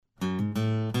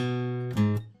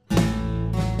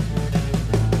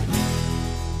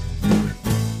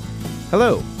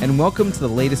Hello, and welcome to the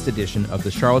latest edition of the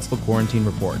Charlottesville Quarantine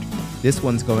Report. This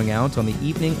one's going out on the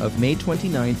evening of May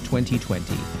 29,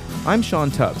 2020. I'm Sean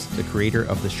Tubbs, the creator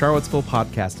of the Charlottesville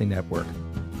Podcasting Network.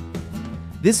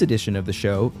 This edition of the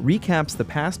show recaps the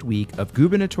past week of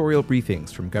gubernatorial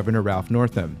briefings from Governor Ralph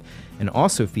Northam, and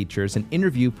also features an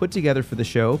interview put together for the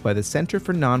show by the Center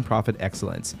for Nonprofit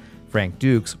Excellence. Frank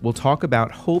Dukes will talk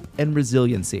about hope and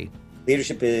resiliency.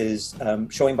 Leadership is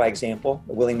showing by example,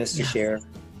 a willingness to share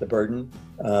the burden,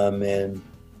 and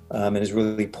is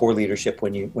really poor leadership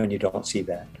when you don't see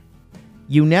that.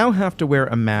 You now have to wear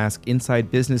a mask inside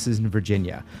businesses in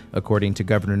Virginia, according to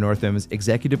Governor Northam's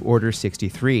Executive Order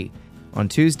 63. On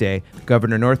Tuesday,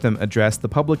 Governor Northam addressed the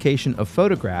publication of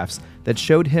photographs that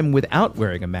showed him without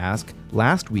wearing a mask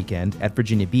last weekend at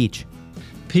Virginia Beach.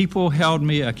 People held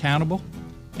me accountable,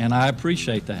 and I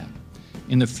appreciate that.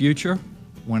 In the future,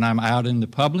 when I'm out in the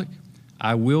public,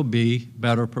 I will be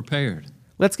better prepared.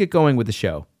 Let's get going with the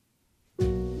show.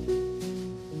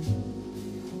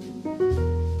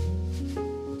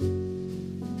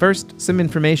 First, some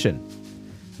information.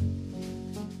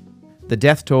 The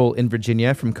death toll in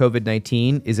Virginia from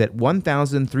COVID-19 is at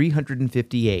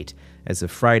 1,358 as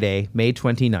of Friday, May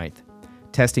 29th.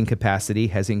 Testing capacity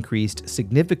has increased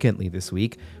significantly this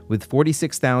week, with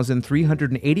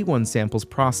 46,381 samples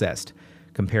processed,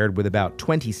 compared with about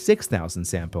 26,000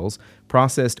 samples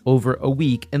processed over a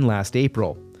week in last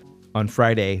April. On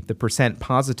Friday, the percent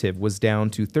positive was down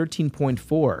to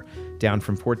 13.4, down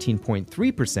from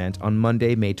 14.3% on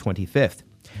Monday, May 25th.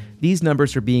 These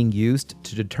numbers are being used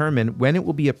to determine when it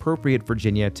will be appropriate for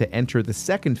Virginia to enter the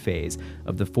second phase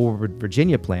of the Forward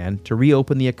Virginia Plan to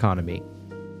reopen the economy.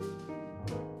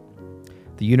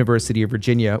 The University of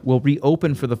Virginia will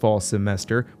reopen for the fall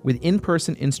semester with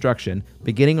in-person instruction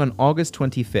beginning on August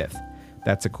 25th.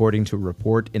 That's according to a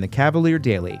report in the Cavalier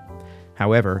Daily.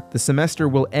 However, the semester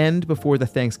will end before the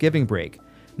Thanksgiving break.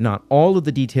 Not all of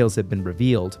the details have been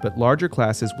revealed, but larger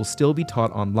classes will still be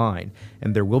taught online,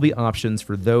 and there will be options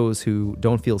for those who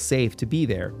don't feel safe to be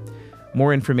there.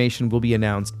 More information will be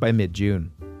announced by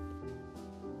mid-June.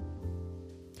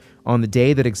 On the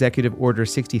day that Executive Order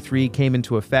 63 came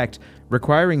into effect,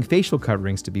 requiring facial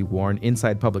coverings to be worn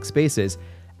inside public spaces,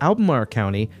 Albemarle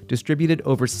County distributed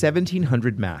over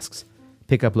 1,700 masks.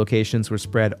 Pickup locations were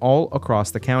spread all across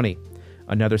the county.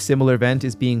 Another similar event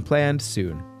is being planned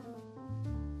soon.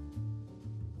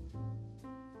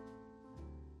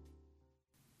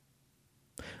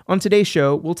 On today's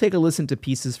show, we'll take a listen to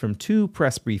pieces from two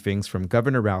press briefings from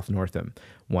Governor Ralph Northam.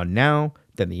 One now,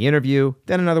 then the interview,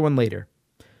 then another one later.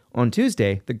 On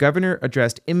Tuesday, the governor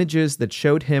addressed images that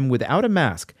showed him without a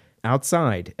mask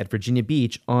outside at Virginia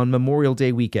Beach on Memorial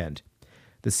Day weekend.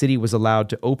 The city was allowed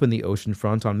to open the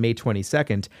oceanfront on May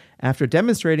 22nd after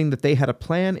demonstrating that they had a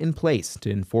plan in place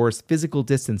to enforce physical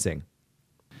distancing.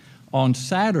 On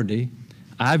Saturday,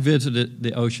 I visited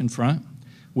the oceanfront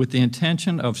with the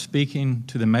intention of speaking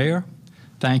to the mayor,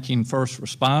 thanking first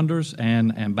responders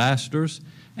and ambassadors,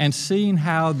 and seeing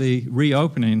how the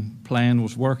reopening plan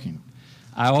was working.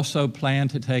 I also plan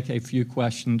to take a few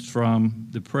questions from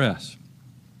the press.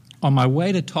 On my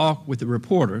way to talk with the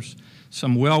reporters,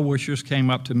 some well-wishers came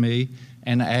up to me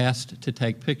and asked to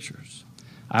take pictures.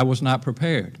 I was not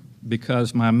prepared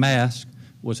because my mask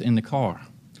was in the car.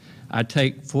 I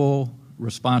take full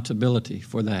responsibility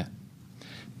for that.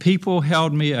 People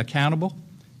held me accountable,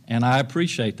 and I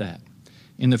appreciate that.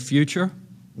 In the future,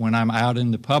 when I'm out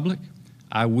in the public,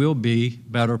 I will be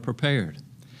better prepared.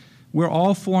 We're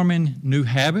all forming new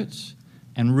habits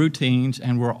and routines,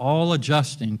 and we're all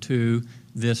adjusting to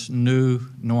this new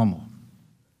normal.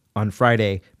 On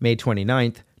Friday, May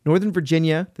 29th, Northern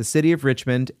Virginia, the city of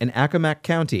Richmond, and Accomack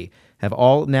County have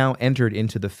all now entered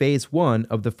into the Phase 1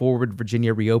 of the Forward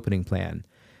Virginia reopening plan.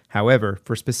 However,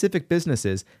 for specific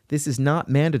businesses, this is not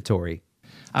mandatory.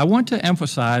 I want to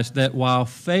emphasize that while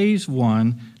Phase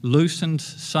 1 loosens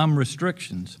some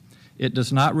restrictions, it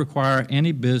does not require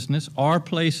any business or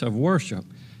place of worship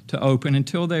to open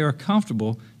until they are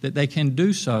comfortable that they can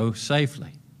do so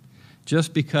safely.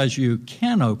 Just because you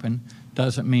can open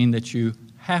doesn't mean that you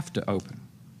have to open.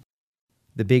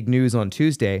 The big news on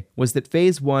Tuesday was that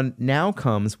Phase 1 now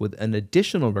comes with an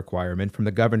additional requirement from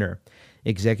the governor.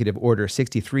 Executive Order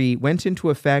 63 went into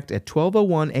effect at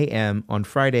 12:01 a.m. on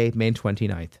Friday, May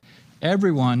 29th.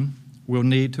 Everyone will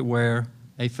need to wear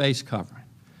a face covering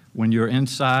when you're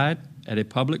inside at a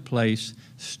public place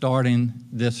starting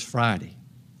this Friday.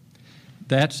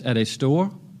 That's at a store,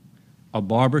 a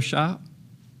barber shop,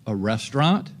 a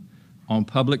restaurant, on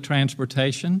public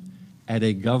transportation, at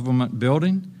a government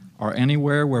building, or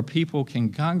anywhere where people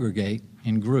can congregate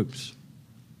in groups.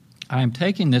 I am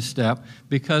taking this step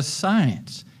because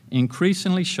science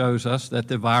increasingly shows us that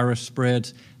the virus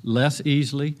spreads less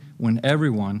easily when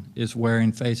everyone is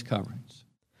wearing face coverings.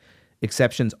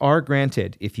 Exceptions are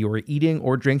granted if you are eating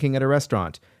or drinking at a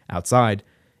restaurant, outside,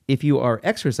 if you are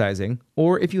exercising,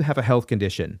 or if you have a health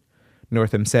condition.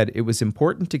 Northam said it was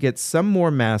important to get some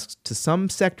more masks to some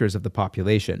sectors of the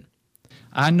population.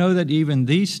 I know that even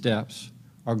these steps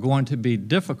are going to be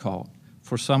difficult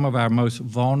for some of our most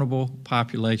vulnerable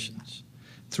populations.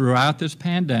 Throughout this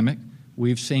pandemic,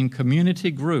 we've seen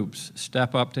community groups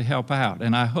step up to help out,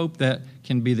 and I hope that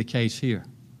can be the case here.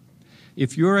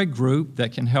 If you're a group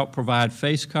that can help provide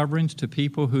face coverings to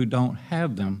people who don't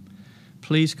have them,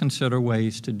 please consider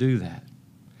ways to do that.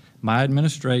 My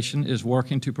administration is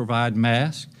working to provide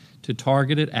masks to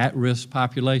targeted at-risk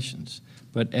populations,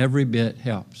 but every bit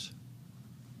helps.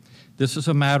 This is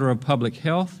a matter of public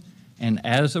health, and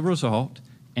as a result,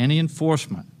 any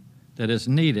enforcement that is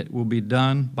needed will be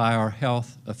done by our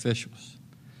health officials.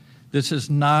 This is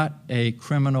not a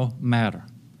criminal matter,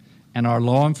 and our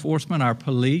law enforcement, our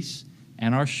police,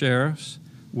 and our sheriffs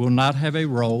will not have a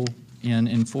role in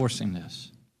enforcing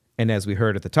this. And as we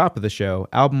heard at the top of the show,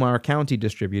 Albemarle County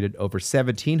distributed over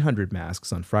 1,700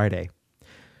 masks on Friday.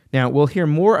 Now, we'll hear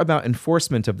more about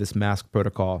enforcement of this mask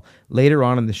protocol later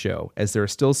on in the show, as there are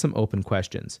still some open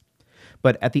questions.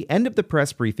 But at the end of the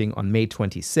press briefing on May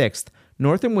 26th,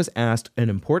 Northam was asked an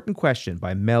important question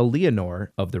by Mel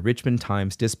Leonore of the Richmond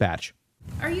Times-Dispatch.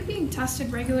 Are you being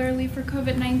tested regularly for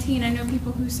COVID-19? I know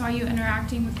people who saw you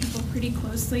interacting with people pretty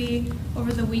closely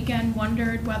over the weekend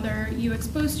wondered whether you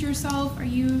exposed yourself. Are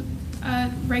you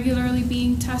regularly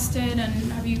being tested,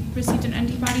 and have you received an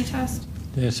antibody test?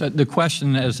 Yes, the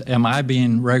question is, am I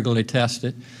being regularly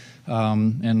tested?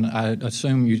 And I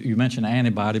assume you mentioned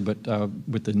antibody, but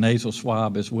with the nasal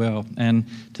swab as well. And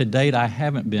to date, I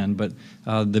haven't been, but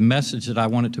the message that I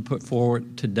wanted to put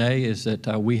forward today is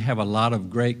that we have a lot of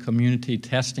great community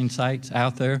testing sites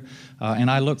out there,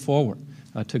 and I look forward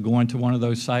to going to one of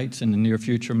those sites in the near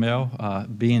future, Mel,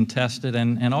 being tested,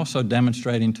 and also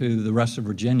demonstrating to the rest of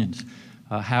Virginians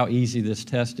how easy this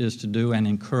test is to do, and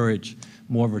encourage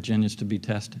more Virginians to be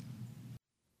tested.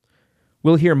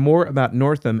 We'll hear more about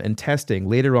Northam and testing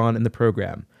later on in the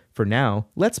program. For now,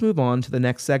 let's move on to the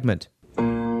next segment.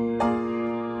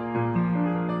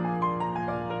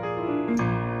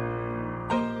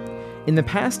 In the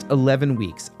past 11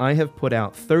 weeks, I have put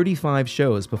out 35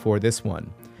 shows before this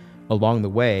one. Along the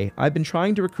way, I've been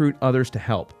trying to recruit others to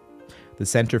help. The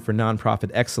Center for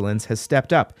Nonprofit Excellence has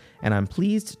stepped up, and I'm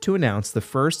pleased to announce the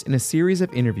first in a series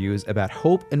of interviews about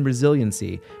hope and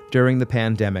resiliency during the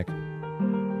pandemic.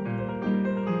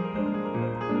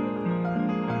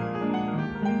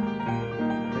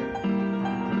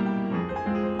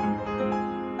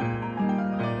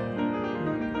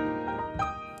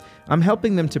 I'm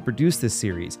helping them to produce this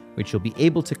series, which you'll be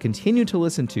able to continue to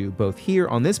listen to both here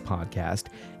on this podcast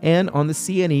and on the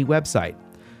CNE website.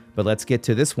 But let's get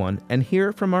to this one and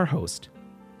hear from our host.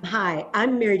 Hi,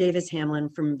 I'm Mary Davis Hamlin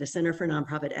from the Center for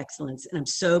Nonprofit Excellence, and I'm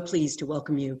so pleased to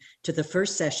welcome you to the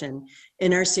first session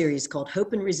in our series called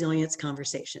Hope and Resilience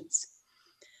Conversations.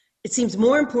 It seems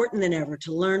more important than ever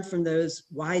to learn from those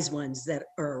wise ones that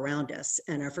are around us,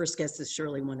 and our first guest is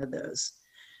surely one of those.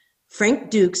 Frank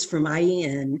Dukes from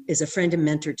IEN is a friend and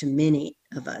mentor to many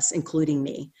of us, including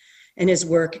me, and his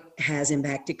work has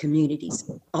impacted communities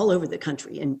all over the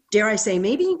country, and dare I say,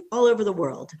 maybe all over the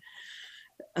world.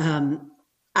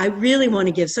 I really want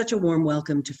to give such a warm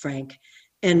welcome to Frank,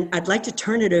 and I'd like to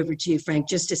turn it over to you, Frank,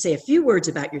 just to say a few words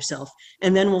about yourself,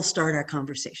 and then we'll start our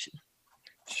conversation.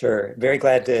 Sure. Very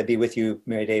glad to be with you,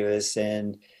 Mary Davis,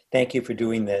 and thank you for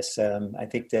doing this. I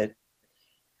think that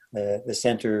the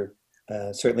center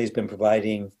certainly has been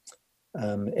providing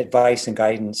advice and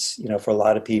guidance, for a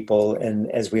lot of people,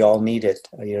 and as we all need it,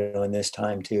 in this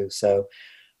time too. So,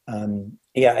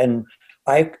 and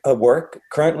I work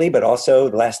currently, but also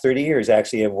the last 30 years,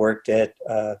 actually, I've worked at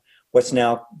what's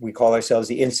now, we call ourselves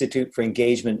the Institute for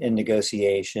Engagement in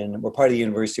Negotiation. We're part of the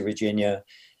University of Virginia,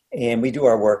 and we do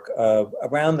our work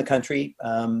around the country,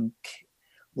 a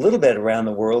little bit around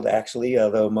the world, actually,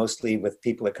 although mostly with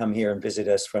people that come here and visit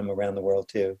us from around the world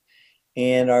too.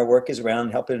 And our work is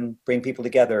around helping bring people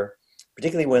together,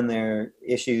 particularly when there are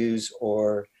issues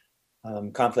or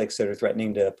conflicts that are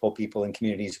threatening to pull people and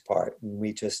communities apart. And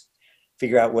we just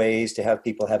figure out ways to have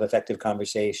people have effective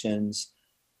conversations.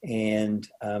 And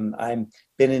I've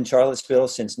been in Charlottesville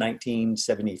since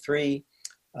 1973,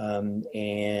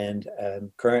 and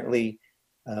I'm currently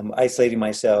isolating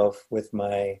myself with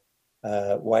my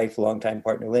wife, longtime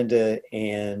partner Linda,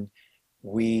 and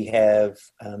we have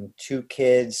 2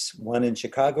 kids, one in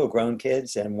Chicago, grown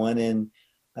kids, and one in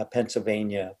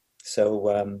Pennsylvania.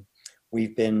 So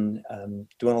we've been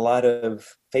doing a lot of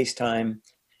FaceTime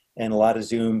and a lot of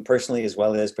Zoom personally as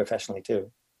well as professionally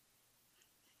too.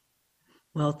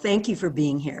 Well, thank you for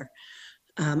being here.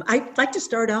 I'd like to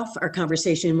start off our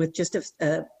conversation with just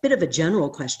a bit of a general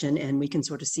question, and we can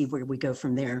sort of see where we go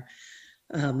from there.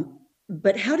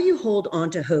 But how do you hold on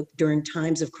to hope during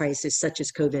times of crisis such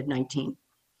as COVID-19?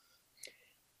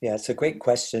 Yeah, it's a great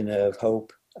question of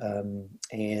hope.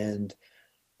 And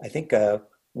I think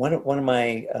one of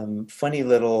my funny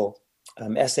little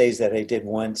essays that I did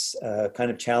once, kind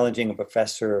of challenging a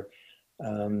professor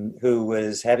who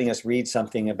was having us read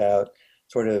something about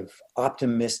sort of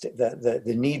optimistic, the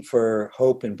need for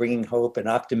hope and bringing hope and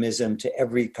optimism to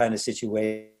every kind of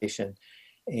situation.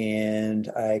 And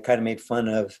I kind of made fun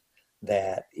of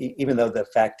that, even though the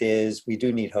fact is we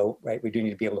do need hope, right? We do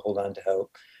need to be able to hold on to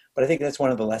hope. But I think that's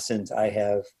one of the lessons I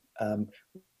have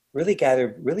really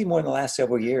gathered, really more in the last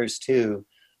several years too,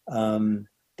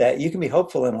 that you can be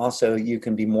hopeful and also you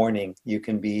can be mourning. You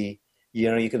can be,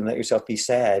 you can let yourself be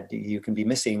sad. You can be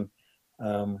missing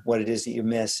what it is that you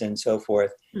miss and so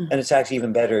forth. And it's actually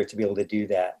even better to be able to do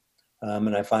that.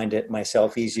 And I find it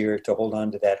myself easier to hold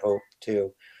on to that hope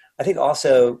too. I think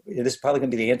also, this is probably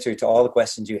going to be the answer to all the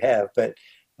questions you have, but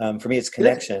for me, it's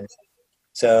connection.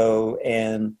 So,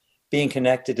 and being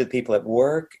connected to people at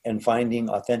work and finding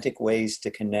authentic ways to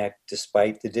connect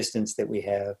despite the distance that we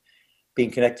have.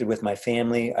 Being connected with my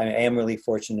family. I am really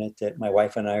fortunate that my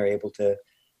wife and I are able to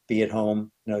be at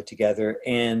home, together,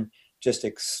 and just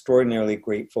extraordinarily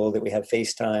grateful that we have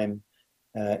FaceTime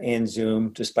and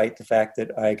Zoom, despite the fact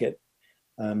that I get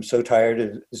so tired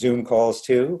of Zoom calls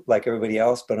too, like everybody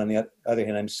else. But on the other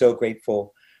hand, I'm so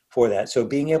grateful for that. So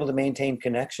being able to maintain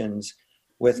connections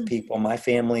with people, my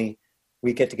family,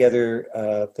 we get together,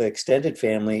 the extended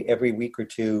family, every week or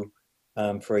two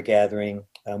for a gathering,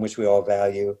 which we all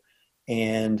value.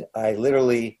 And I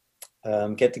literally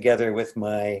get together with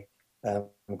my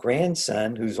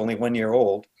grandson, who's only 1 year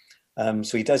old.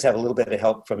 So he does have a little bit of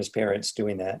help from his parents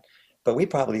doing that. But we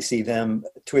probably see them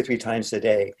 2 or 3 times a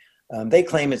day. They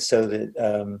claim it's so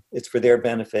that it's for their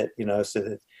benefit, so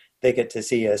that they get to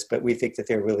see us. But we think that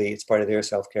it's part of their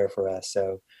self-care for us.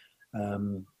 So,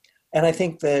 and I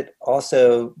think that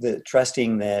also the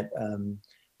trusting that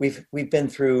we've been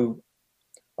through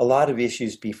a lot of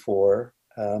issues before.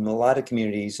 A lot of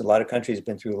communities, a lot of countries have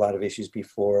been through a lot of issues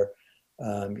before,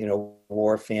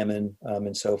 war, famine,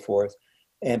 and so forth.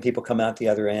 And people come out the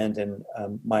other end. And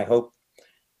my hope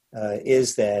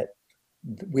is that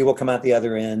we will come out the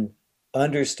other end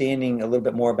understanding a little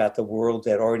bit more about the world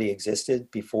that already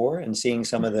existed before and seeing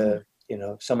some of the,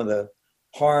 some of the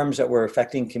harms that were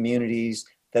affecting communities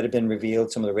that have been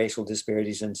revealed, some of the racial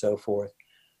disparities and so forth,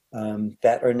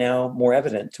 that are now more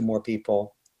evident to more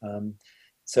people.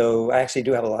 So I actually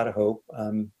do have a lot of hope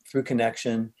through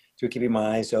connection, through keeping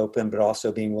my eyes open, but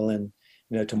also being willing,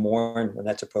 to mourn when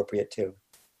that's appropriate too.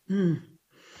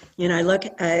 I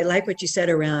like what you said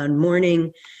around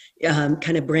mourning.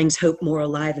 Kind of brings hope more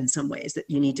alive in some ways, that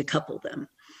you need to couple them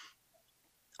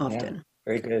often. Yeah,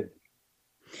 very good.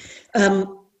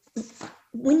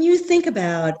 When you think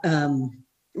about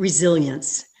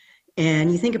resilience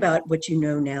and you think about what you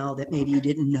know now that maybe you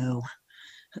didn't know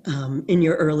in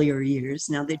your earlier years,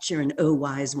 now that you're an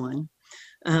wise one,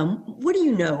 what do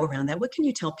you know around that? What can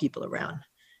you tell people around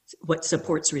what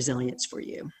supports resilience for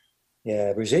you?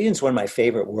 Yeah, resilience is one of my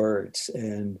favorite words.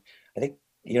 And I think,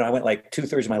 I went like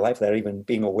 2/3 of my life without even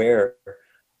being aware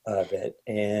of it.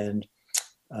 And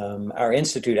our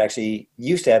institute actually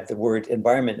used to have the word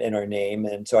environment in our name.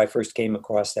 And so I first came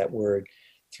across that word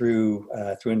through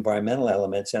environmental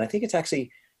elements. And I think it's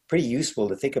actually pretty useful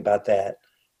to think about that.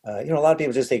 A lot of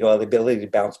people just think, the ability to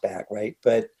bounce back, right?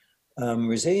 But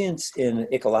resilience in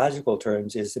ecological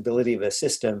terms is the ability of a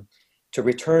system to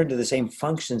return to the same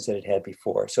functions that it had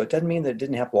before. So it doesn't mean that it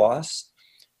didn't have loss.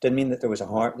 Doesn't mean that there was a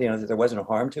harm, that there wasn't a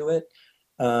harm to it.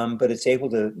 But it's able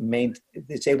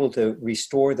to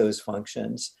restore those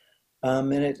functions.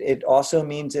 And it also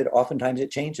means that oftentimes it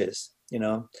changes,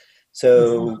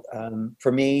 So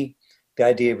for me, the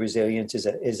idea of resilience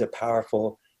is a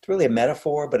powerful, it's really a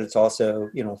metaphor, but it's also,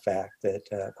 a fact that,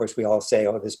 of course, we all say,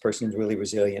 this person's really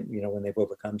resilient, when they've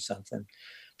overcome something.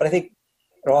 But I think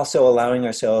also allowing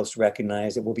ourselves to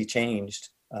recognize that we'll be changed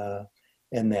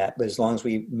in that, but as long as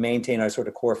we maintain our sort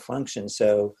of core function.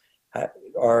 So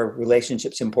are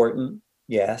relationships important?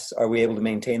 Yes. Are we able to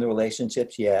maintain the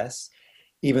relationships? Yes.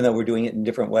 Even though we're doing it in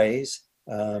different ways.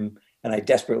 And I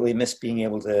desperately miss being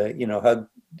able to, hug,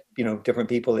 different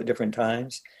people at different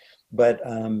times. But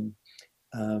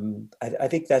I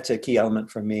think that's a key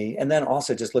element for me. And then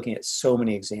also just looking at so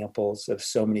many examples of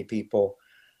so many people.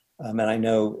 And I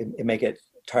know it may get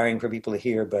tiring for people to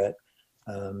hear, but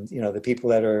the people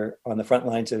that are on the front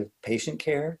lines of patient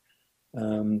care,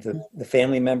 the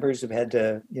family members have had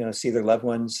to, see their loved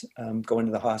ones go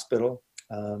into the hospital,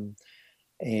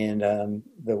 and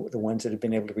the ones that have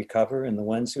been able to recover, and the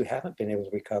ones who haven't been able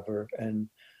to recover, and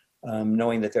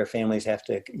knowing that their families have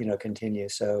to, continue.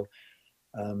 So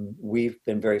we've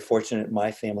been very fortunate in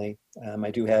my family.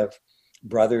 I do have a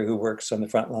brother who works on the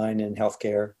front line in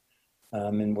healthcare,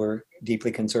 and we're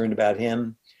deeply concerned about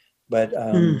him. But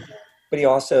he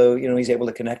also, he's able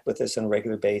to connect with us on a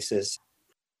regular basis.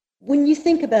 When you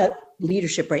think about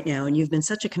leadership right now, and you've been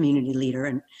such a community leader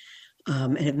and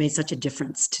have made such a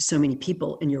difference to so many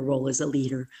people in your role as a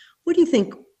leader, what do you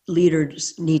think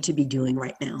leaders need to be doing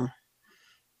right now?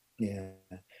 Yeah,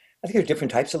 I think there's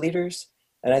different types of leaders,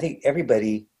 and I think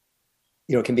everybody,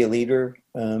 can be a leader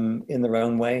in their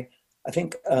own way. I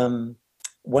think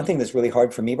one thing that's really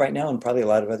hard for me right now, and probably a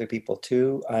lot of other people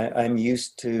too, I'm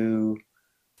used to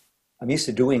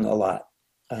doing a lot,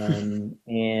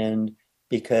 and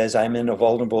because I'm in a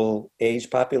vulnerable age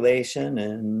population,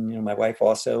 and my wife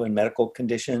also in medical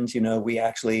conditions, there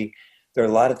are a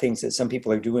lot of things that some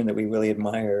people are doing that we really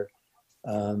admire,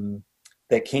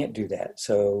 that can't do that.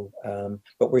 So,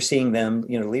 but we're seeing them,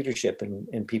 leadership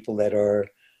and people that are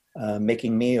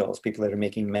making meals, people that are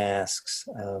making masks,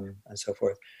 and so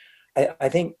forth. I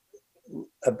think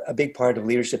a big part of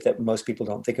leadership that most people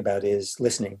don't think about is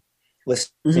listening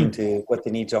to what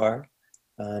the needs are,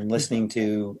 listening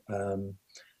to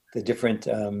the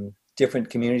different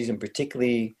communities, and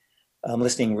particularly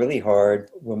listening really hard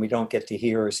when we don't get to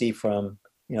hear or see from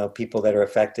people that are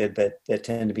affected, that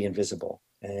tend to be invisible.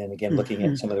 And again, looking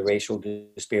at some of the racial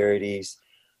disparities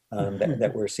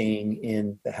that we're seeing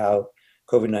in how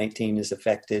COVID-19 has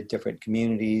affected different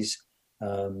communities,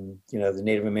 the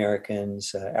Native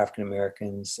Americans, African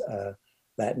Americans,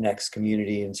 Latinx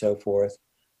community, and so forth,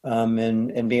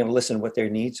 and being able to listen to what their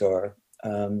needs are,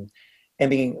 and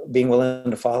being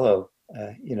willing to follow,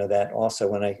 that also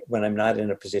when I'm not in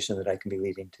a position that I can be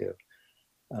leading to.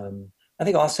 I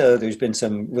think also there's been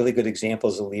some really good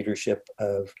examples of leadership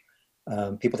of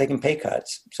people taking pay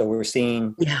cuts. So we're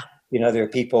seeing, there are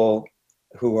people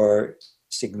who are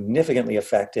significantly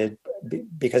affected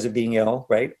because of being ill,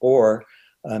 right? Or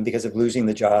because of losing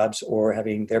the jobs or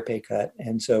having their pay cut.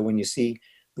 And so when you see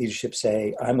leadership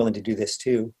say, I'm willing to do this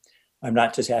too, I'm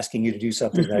not just asking you to do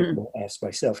something that I will ask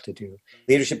myself to do.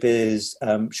 Leadership is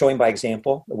showing by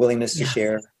example, a willingness to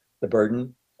share the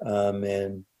burden,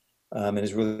 and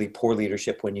is really poor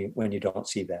leadership when you don't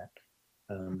see that.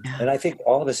 And I think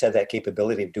all of us have that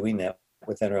capability of doing that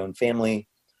within our own family.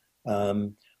 I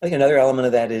think another element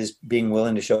of that is being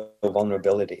willing to show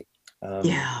vulnerability.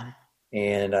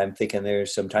 And I'm thinking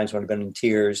there's some times when I've been in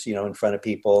tears, in front of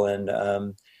people, and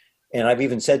I've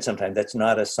even said sometimes that's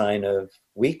not a sign of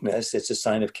weakness, it's a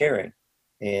sign of caring.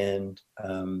 And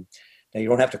now you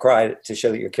don't have to cry to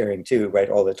show that you're caring too, right,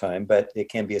 all the time, but it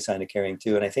can be a sign of caring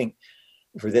too. And I think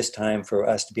for this time, for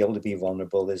us to be able to be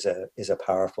vulnerable is a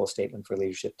powerful statement for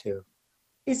leadership too.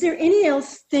 Is there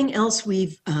anything else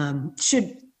we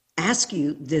should ask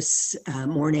you this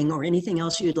morning, or anything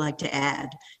else you'd like to add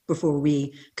before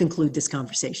we conclude this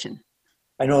conversation?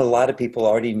 I know a lot of people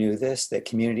already knew this, that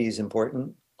community is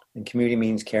important, and community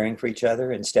means caring for each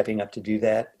other and stepping up to do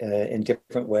that in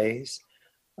different ways.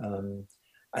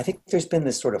 I think there's been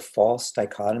this sort of false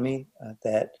dichotomy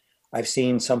that I've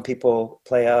seen some people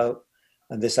play out,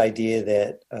 this idea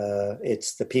that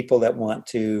it's the people that want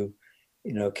to,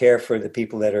 care for the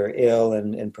people that are ill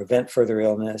and prevent further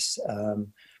illness,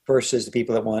 versus the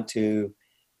people that want to,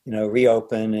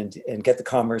 reopen and get the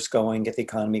commerce going, get the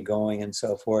economy going, and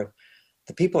so forth.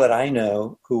 The people that I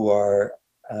know who are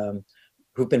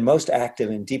who've been most active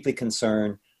and deeply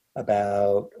concerned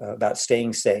about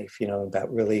staying safe,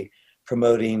 about really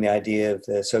promoting the idea of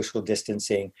the social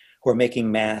distancing, who are making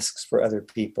masks for other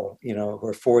people, who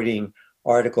are forwarding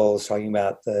articles talking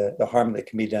about the harm that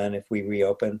can be done if we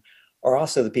reopen, are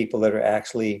also the people that are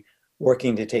actually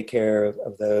working to take care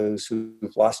of those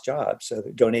who've lost jobs. So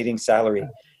they're donating salary,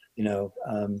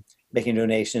 making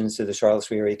donations to the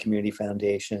Charlottesville Area Community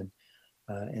Foundation,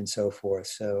 and so forth.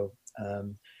 So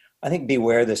I think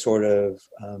beware the sort of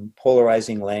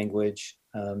polarizing language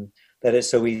that is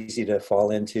so easy to fall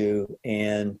into,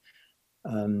 and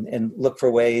look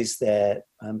for ways that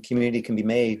community can be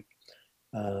made,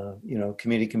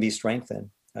 community can be strengthened.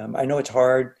 I know it's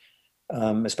hard,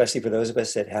 especially for those of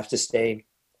us that have to stay,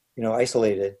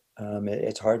 isolated.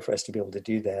 It's hard for us to be able to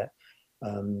do that.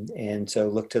 And so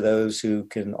look to those who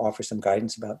can offer some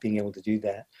guidance about being able to do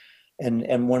that.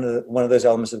 And one of those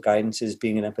elements of guidance is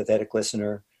being an empathetic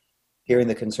listener, hearing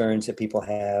the concerns that people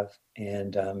have,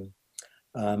 and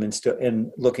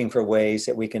and looking for ways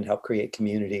that we can help create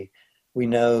community. We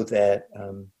know that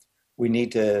we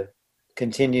need to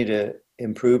continue to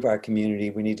improve our community.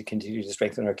 We need to continue to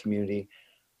strengthen our community,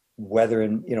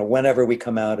 whenever we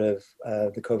come out of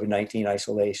the COVID-19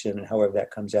 isolation and however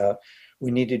that comes out.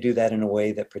 We need to do that in a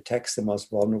way that protects the most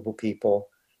vulnerable people,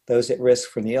 those at risk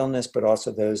from the illness, but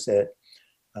also those that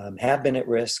have been at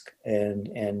risk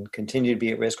and continue to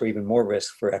be at risk or even more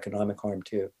risk for economic harm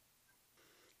too.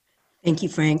 Thank you,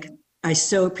 Frank. I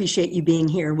so appreciate you being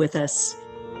here with us.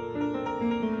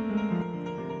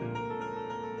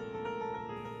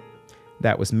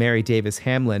 That was Mary Davis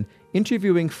Hamlin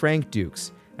interviewing Frank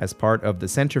Dukes as part of the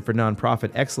Center for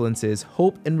Nonprofit Excellence's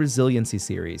Hope and Resiliency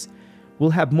series.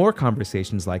 We'll have more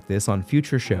conversations like this on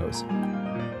future shows.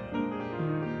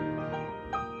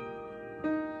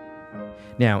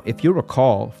 Now, if you'll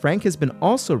recall, Frank has been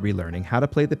also relearning how to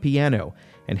play the piano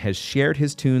and has shared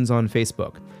his tunes on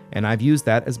Facebook, and I've used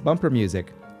that as bumper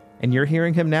music, and you're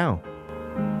hearing him now.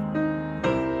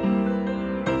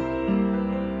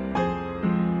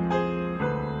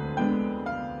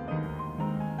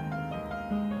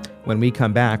 When we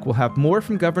come back, we'll have more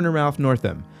from Governor Ralph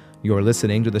Northam. You're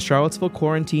listening to the Charlottesville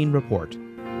Quarantine Report.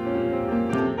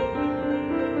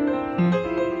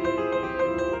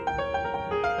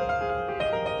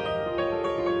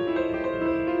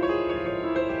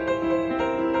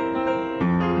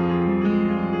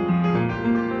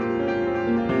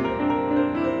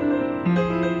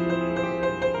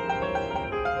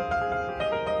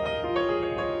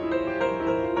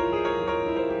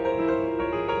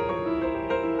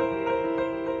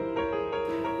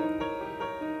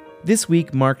 This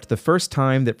week marked the first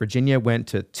time that Virginia went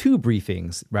to 2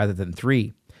 briefings rather than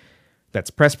 3. That's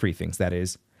press briefings, that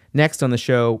is. Next on the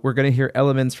show, we're going to hear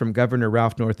elements from Governor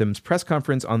Ralph Northam's press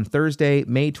conference on Thursday,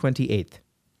 May 28th.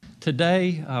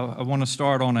 Today, I want to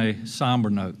start on a somber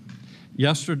note.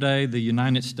 Yesterday, the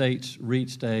United States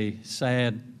reached a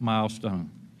sad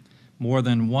milestone. More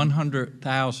than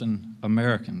 100,000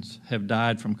 Americans have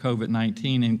died from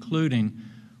COVID-19, including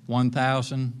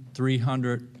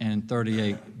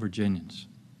 1,338 Virginians.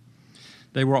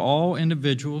 They were all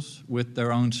individuals with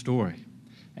their own story,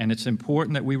 and it's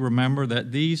important that we remember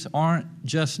that these aren't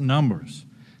just numbers.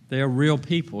 They are real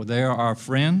people. They are our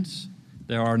friends,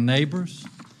 they are our neighbors,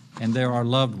 and they are our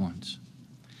loved ones.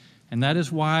 And that is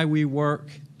why we work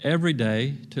every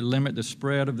day to limit the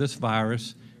spread of this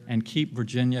virus and keep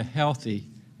Virginia healthy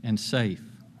and safe.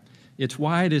 It's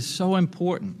why it is so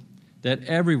important that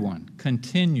everyone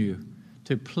continue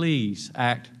to please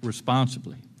act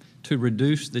responsibly to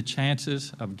reduce the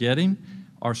chances of getting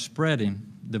or spreading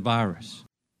the virus.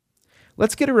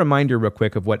 Let's get a reminder real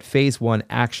quick of what Phase 1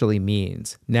 actually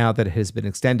means now that it has been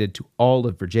extended to all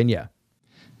of Virginia.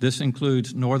 This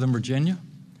includes Northern Virginia,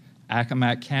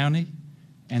 Accomack County,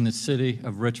 and the city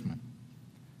of Richmond.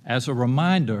 As a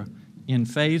reminder, in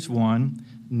Phase 1,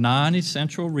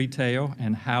 non-essential retail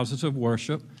and houses of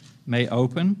worship may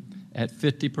open at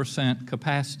 50%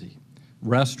 capacity.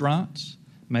 Restaurants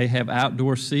may have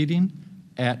outdoor seating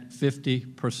at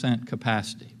 50%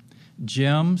 capacity.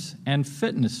 Gyms and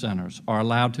fitness centers are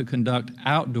allowed to conduct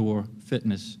outdoor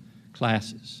fitness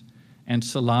classes. And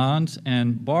salons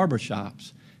and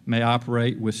barbershops may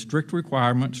operate with strict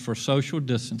requirements for social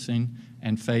distancing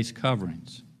and face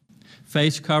coverings.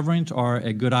 Face coverings are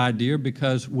a good idea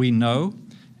because we know,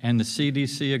 and the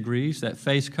CDC agrees, that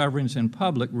face coverings in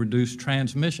public reduce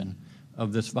transmission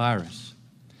of this virus.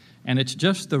 And it's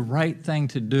just the right thing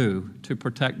to do to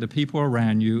protect the people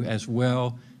around you as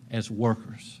well as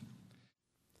workers.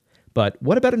 But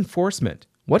what about enforcement?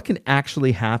 What can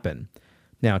actually happen?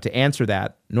 Now, to answer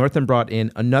that, Northam brought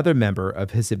in another member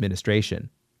of his administration.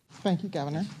 Thank you,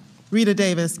 Governor. Rita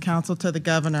Davis, counsel to the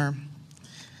governor.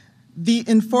 The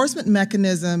enforcement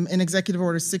mechanism in Executive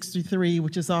Order 63,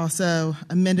 which is also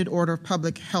amended Order of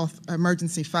Public Health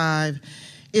Emergency 5,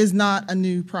 is not a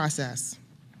new process.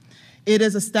 It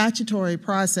is a statutory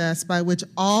process by which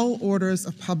all orders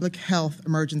of public health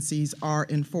emergencies are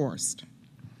enforced.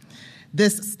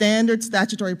 This standard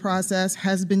statutory process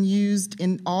has been used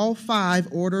in all 5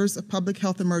 orders of public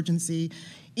health emergency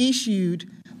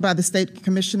issued by the state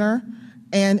commissioner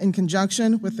and in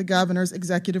conjunction with the governor's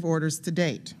executive orders to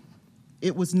date.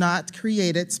 It was not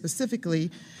created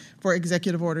specifically for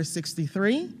Executive Order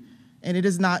 63, and it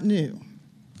is not new.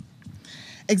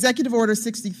 Executive Order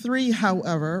 63,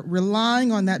 however,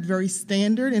 relying on that very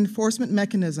standard enforcement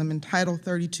mechanism in Title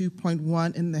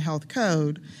 32.1 in the Health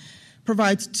Code,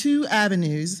 provides 2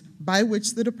 avenues by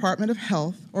which the Department of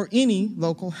Health or any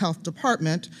local health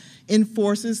department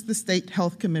enforces the state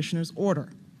health commissioner's order.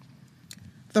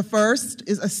 The first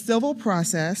is a civil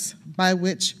process by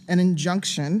which an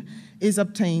injunction is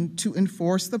obtained to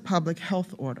enforce the public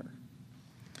health order.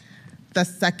 The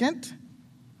second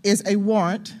is a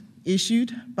warrant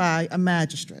issued by a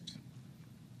magistrate.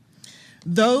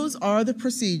 Those are the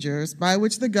procedures by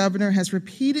which the governor has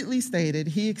repeatedly stated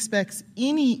he expects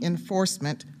any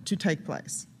enforcement to take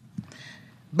place.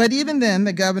 But even then,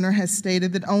 the governor has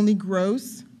stated that only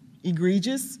gross,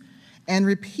 egregious, and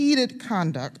repeated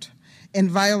conduct in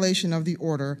violation of the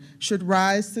order should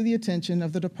rise to the attention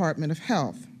of the Department of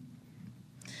Health.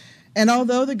 And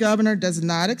although the governor does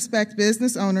not expect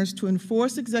business owners to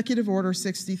enforce Executive Order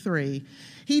 63,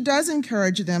 he does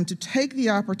encourage them to take the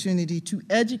opportunity to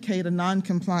educate a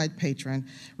non-compliant patron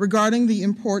regarding the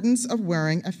importance of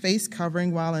wearing a face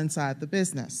covering while inside the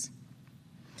business.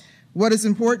 What is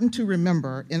important to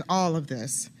remember in all of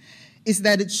this is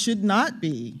that it should not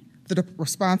be the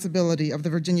responsibility of the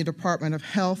Virginia Department of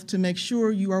Health to make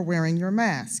sure you are wearing your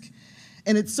mask.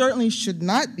 And it certainly should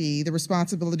not be the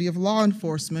responsibility of law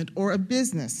enforcement or a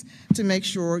business to make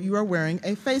sure you are wearing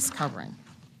a face covering.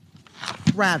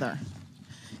 Rather,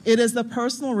 it is the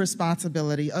personal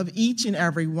responsibility of each and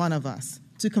every one of us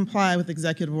to comply with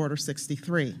Executive Order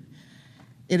 63.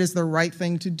 It is the right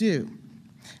thing to do,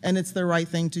 and it's the right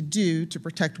thing to do to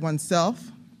protect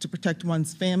oneself, to protect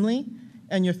one's family,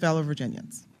 and your fellow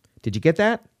Virginians. Did you get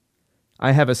that?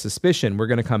 I have a suspicion we're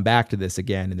going to come back to this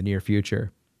again in the near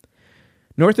future.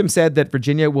 Northam said that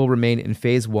Virginia will remain in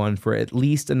Phase 1 for at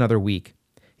least another week.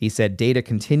 He said data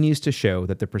continues to show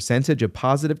that the percentage of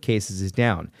positive cases is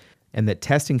down and that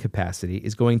testing capacity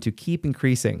is going to keep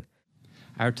increasing.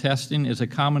 Our testing is a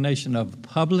combination of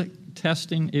public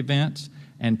testing events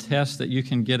and tests that you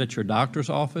can get at your doctor's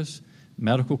office,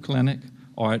 medical clinic,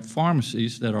 or at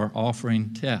pharmacies that are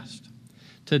offering tests.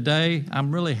 Today,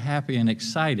 I'm really happy and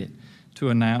excited to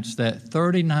announce that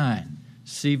 39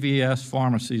 CVS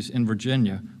pharmacies in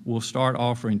Virginia will start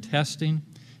offering testing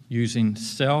using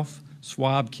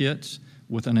self-swab kits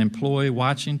with an employee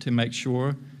watching to make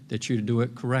sure that you do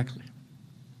it correctly.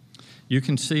 You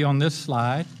can see on this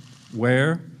slide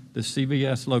where the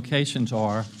CVS locations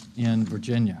are in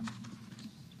Virginia.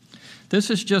 This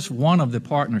is just one of the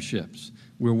partnerships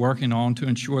we're working on to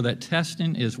ensure that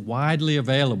testing is widely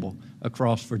available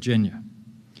across Virginia.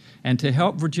 And to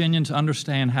help Virginians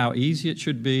understand how easy it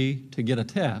should be to get a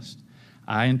test,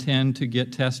 I intend to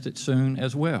get tested soon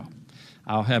as well.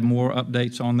 I'll have more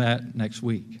updates on that next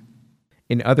week.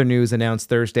 In other news announced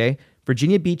Thursday,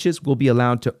 Virginia beaches will be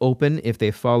allowed to open if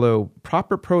they follow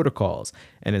proper protocols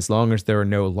and as long as there are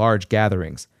no large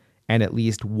gatherings. And at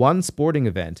least one sporting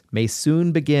event may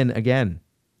soon begin again.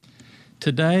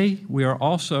 Today, we are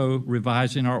also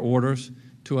revising our orders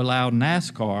to allow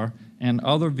NASCAR and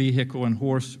other vehicle and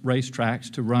horse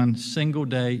racetracks to run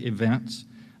single-day events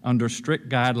under strict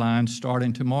guidelines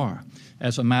starting tomorrow.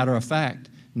 As a matter of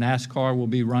fact, NASCAR will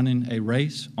be running a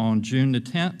race on June the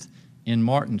 10th in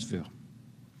Martinsville.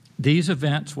 These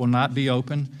events will not be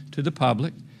open to the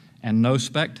public, and no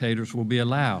spectators will be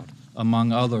allowed,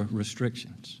 among other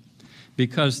restrictions.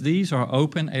 Because these are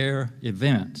open-air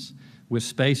events with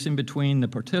space in between the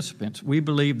participants, we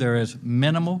believe there is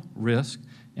minimal risk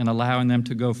in allowing them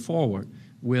to go forward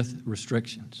with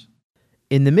restrictions.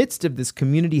 In the midst of this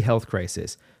community health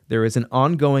crisis, there is an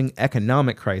ongoing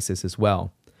economic crisis as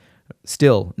well.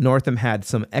 Still, Northam had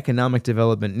some economic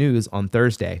development news on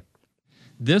Thursday.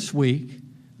 This week,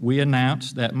 we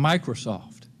announced that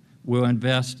Microsoft will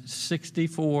invest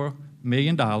 $64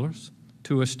 million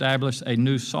to establish a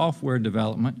new software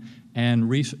development and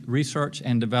research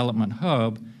and development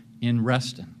hub in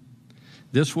Reston.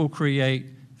 This will create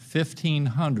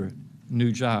 1,500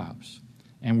 new jobs,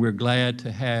 and we're glad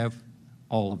to have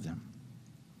all of them.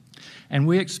 And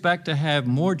we expect to have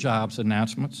more jobs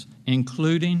announcements,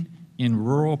 including in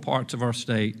rural parts of our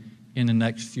state, in the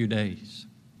next few days.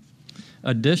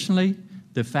 Additionally,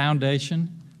 the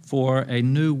foundation for a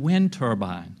new wind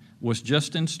turbine was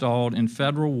just installed in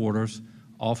federal waters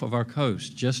off of our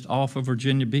coast, just off of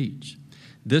Virginia Beach.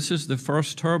 This is the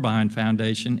first turbine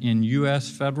foundation in U.S.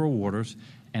 federal waters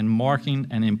and marking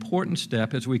an important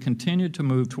step as we continue to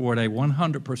move toward a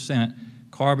 100%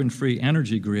 carbon-free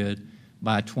energy grid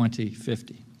by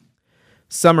 2050.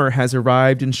 Summer has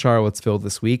arrived in Charlottesville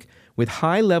this week with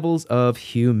high levels of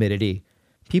humidity.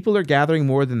 People are gathering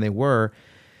more than they were,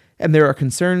 and there are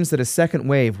concerns that a second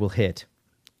wave will hit.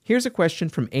 Here's a question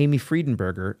from Amy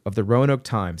Friedenberger of the Roanoke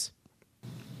Times.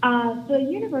 The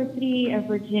University of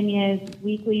Virginia's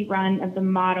weekly run of the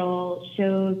model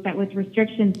shows that with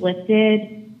restrictions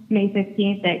lifted May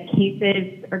 15th, that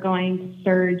cases are going to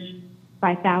surge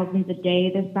by thousands a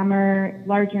day this summer,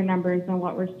 larger numbers than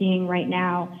what we're seeing right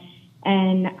now.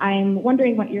 And I'm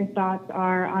wondering what your thoughts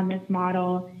are on this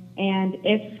model, and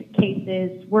if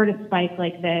cases were to spike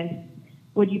like this,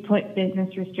 would you put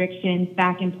business restrictions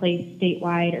back in place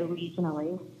statewide or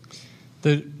regionally?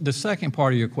 The second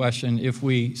part of your question, if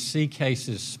we see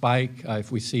cases spike,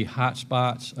 if we see hot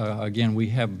spots, again, we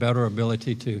have better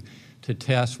ability to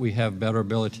test, we have better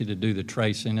ability to do the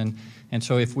tracing. And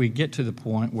so if we get to the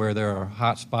point where there are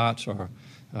hot spots or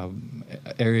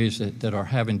areas that are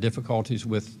having difficulties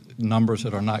with numbers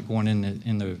that are not going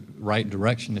in the right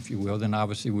direction, if you will, then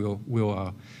obviously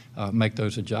we'll make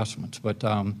those adjustments. But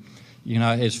you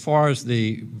know, as far as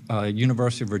the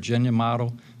University of Virginia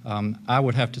model, I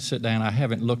would have to sit down. I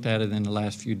haven't looked at it in the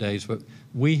last few days, but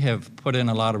we have put in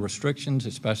a lot of restrictions,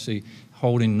 especially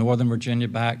holding Northern Virginia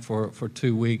back for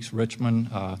 2 weeks, Richmond,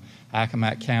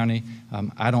 Accomack County.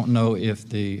 I don't know if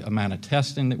the amount of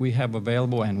testing that we have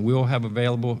available and will have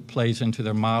available plays into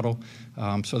their model.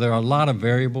 So there are a lot of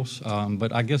variables,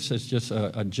 but I guess it's just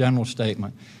a general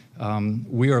statement.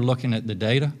 We are looking at the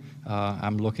data.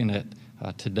 I'm looking at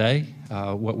today,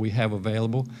 what we have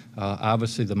available.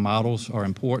 Obviously, the models are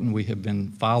important. We have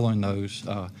been following those,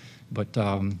 but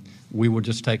we will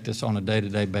just take this on a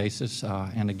day-to-day basis.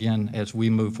 And again, as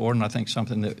we move forward, and I think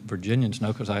something that Virginians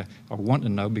know, or want to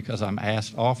know because I'm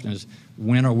asked often, is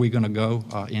when are we going to go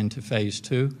into phase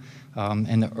 2?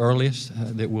 And the earliest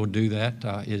that we'll do that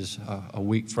is a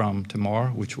week from tomorrow,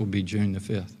 which will be June the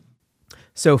 5th.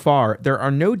 So far, there are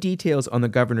no details on the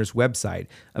governor's website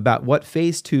about what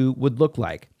Phase 2 would look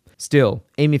like. Still,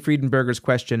 Amy Friedenberger's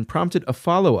question prompted a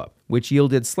follow-up, which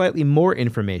yielded slightly more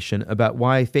information about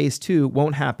why Phase 2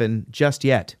 won't happen just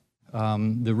yet.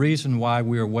 The reason why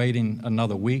we are waiting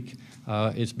another week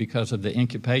is because of the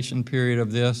incubation period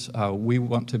of this. We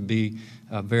want to be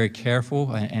very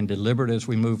careful and deliberate as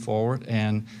we move forward,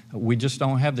 and we just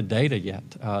don't have the data yet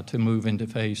to move into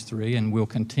phase 3, and we'll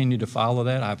continue to follow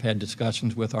that. I've had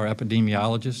discussions with our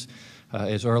epidemiologists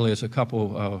as early as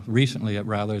recently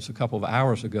as a couple of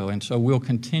hours ago, and so we'll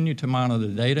continue to monitor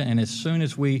the data, and as soon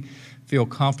as we feel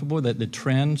comfortable that the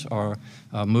trends are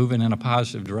moving in a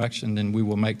positive direction, then we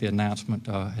will make the announcement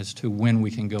as to when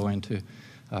we can go into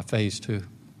phase 2.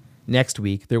 Next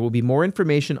week, there will be more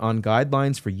information on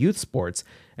guidelines for youth sports,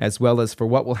 as well as for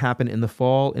what will happen in the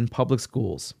fall in public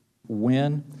schools.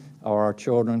 When are our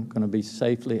children going to be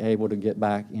safely able to get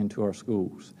back into our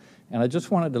schools? And I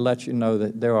just wanted to let you know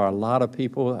that there are a lot of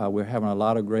people. We're having a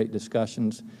lot of great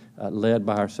discussions led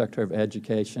by our Secretary of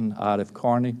Education, Atif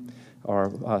Carney,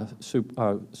 our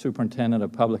Superintendent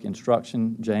of Public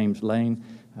Instruction, James Lane.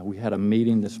 We had a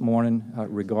meeting this morning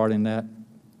regarding that.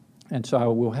 And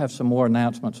so we'll have some more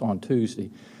announcements on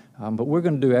Tuesday. But we're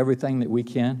going to do everything that we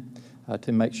can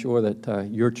to make sure that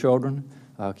your children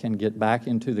can get back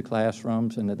into the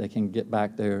classrooms and that they can get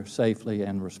back there safely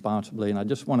and responsibly. And I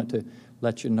just wanted to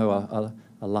let you know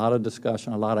a lot of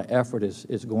discussion, a lot of effort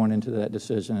is going into that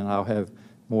decision, and I'll have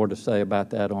more to say about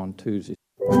that on Tuesday.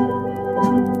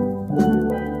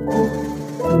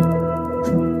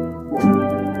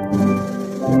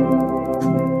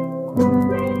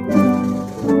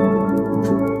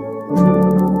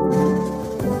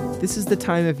 This is the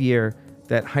time of year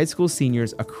that high school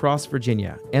seniors across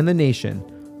Virginia and the nation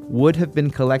would have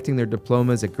been collecting their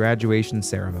diplomas at graduation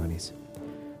ceremonies.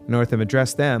 Northam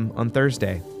addressed them on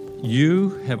Thursday.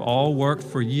 You have all worked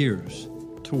for years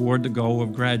toward the goal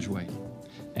of graduating,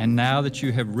 and now that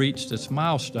you have reached this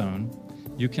milestone,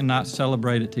 you cannot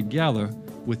celebrate it together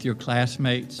with your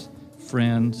classmates,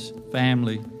 friends,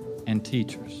 family, and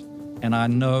teachers. And I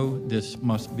know this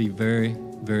must be very,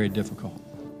 very difficult.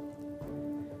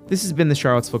 This has been the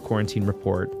Charlottesville Quarantine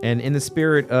Report, and in the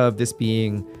spirit of this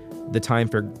being the time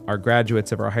for our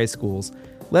graduates of our high schools,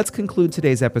 let's conclude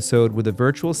today's episode with a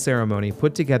virtual ceremony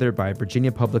put together by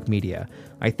Virginia Public Media.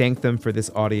 I thank them for this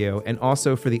audio and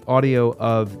also for the audio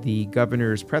of the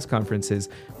governor's press conferences,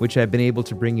 which I've been able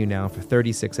to bring you now for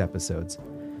 36 episodes.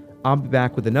 I'll be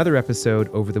back with another episode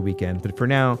over the weekend, but for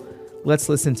now, let's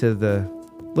listen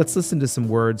to some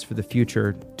words for the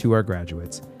future to our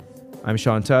graduates. I'm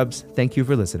Sean Tubbs. Thank you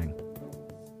for listening.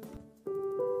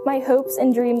 My hopes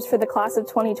and dreams for the class of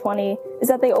 2020 is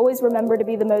that they always remember to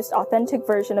be the most authentic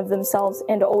version of themselves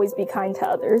and to always be kind to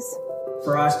others.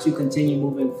 For us to continue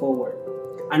moving forward.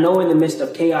 I know in the midst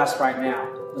of chaos right now,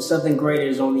 but something greater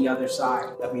is on the other side.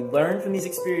 That we learn from these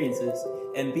experiences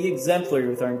and be exemplary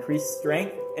with our increased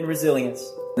strength and resilience.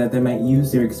 That they might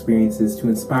use their experiences to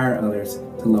inspire others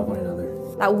to love one another.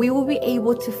 That we will be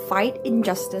able to fight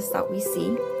injustice that we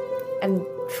see and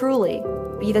truly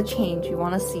be the change we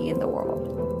want to see in the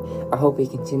world. I hope we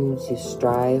continue to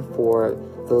strive for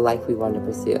the life we want to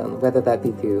pursue, whether that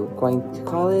be through going to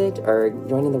college or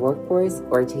joining the workforce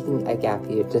or taking a gap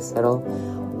year to settle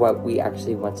what we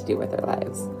actually want to do with our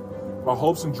lives. My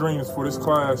hopes and dreams for this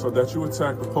class are that you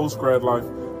attack the post-grad life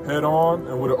head on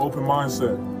and with an open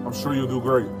mindset. I'm sure you'll do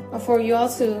great. For you all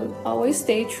to always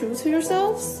stay true to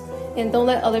yourselves and don't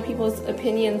let other people's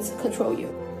opinions control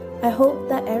you. I hope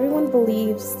that everyone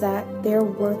believes that they're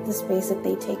worth the space that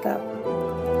they take up.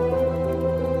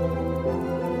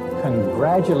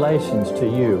 Congratulations to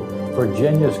you,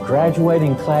 Virginia's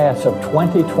graduating class of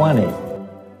 2020.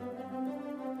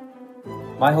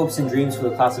 My hopes and dreams for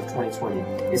the class of 2020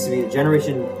 is to be the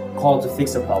generation called to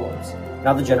fix the problems,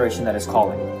 not the generation that is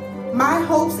calling. My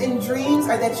hopes and dreams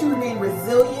are that you remain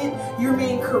resilient, you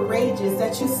remain courageous,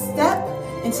 that you step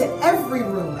into every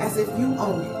room as if you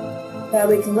own it. That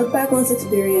we can look back on this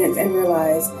experience and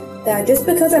realize that just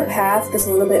because our path gets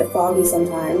a little bit foggy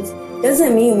sometimes,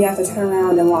 doesn't mean we have to turn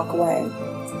around and walk away.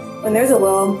 When there's a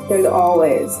will, there's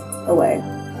always a way.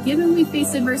 Given we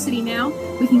face adversity now,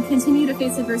 we can continue to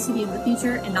face adversity in the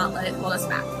future and not let it hold us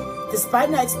back. Despite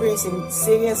not experiencing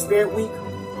Senior Spirit Week,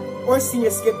 or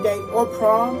Senior Skip Day, or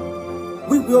prom,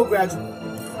 we will graduate.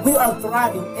 We are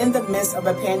thriving in the midst of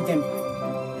a pandemic.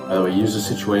 That we use the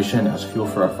situation as fuel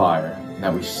for our fire, and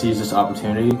that we seize this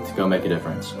opportunity to go make a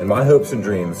difference. And my hopes and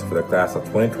dreams for the class of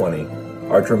 2020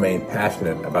 are to remain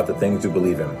passionate about the things we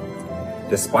believe in.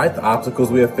 Despite the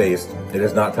obstacles we have faced, it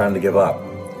is not time to give up.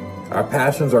 Our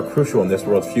passions are crucial in this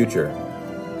world's future.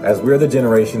 As we are the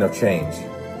generation of change,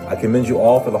 I commend you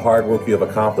all for the hard work you have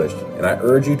accomplished, and I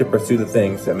urge you to pursue the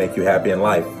things that make you happy in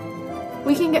life.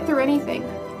 We can get through anything.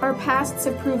 Our pasts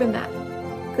have proven that.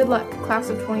 Good luck, class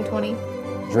of 2020.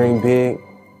 Dream big,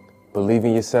 believe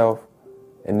in yourself,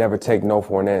 and never take no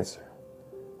for an answer.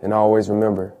 And always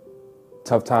remember,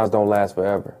 tough times don't last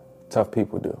forever. Tough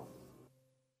people do.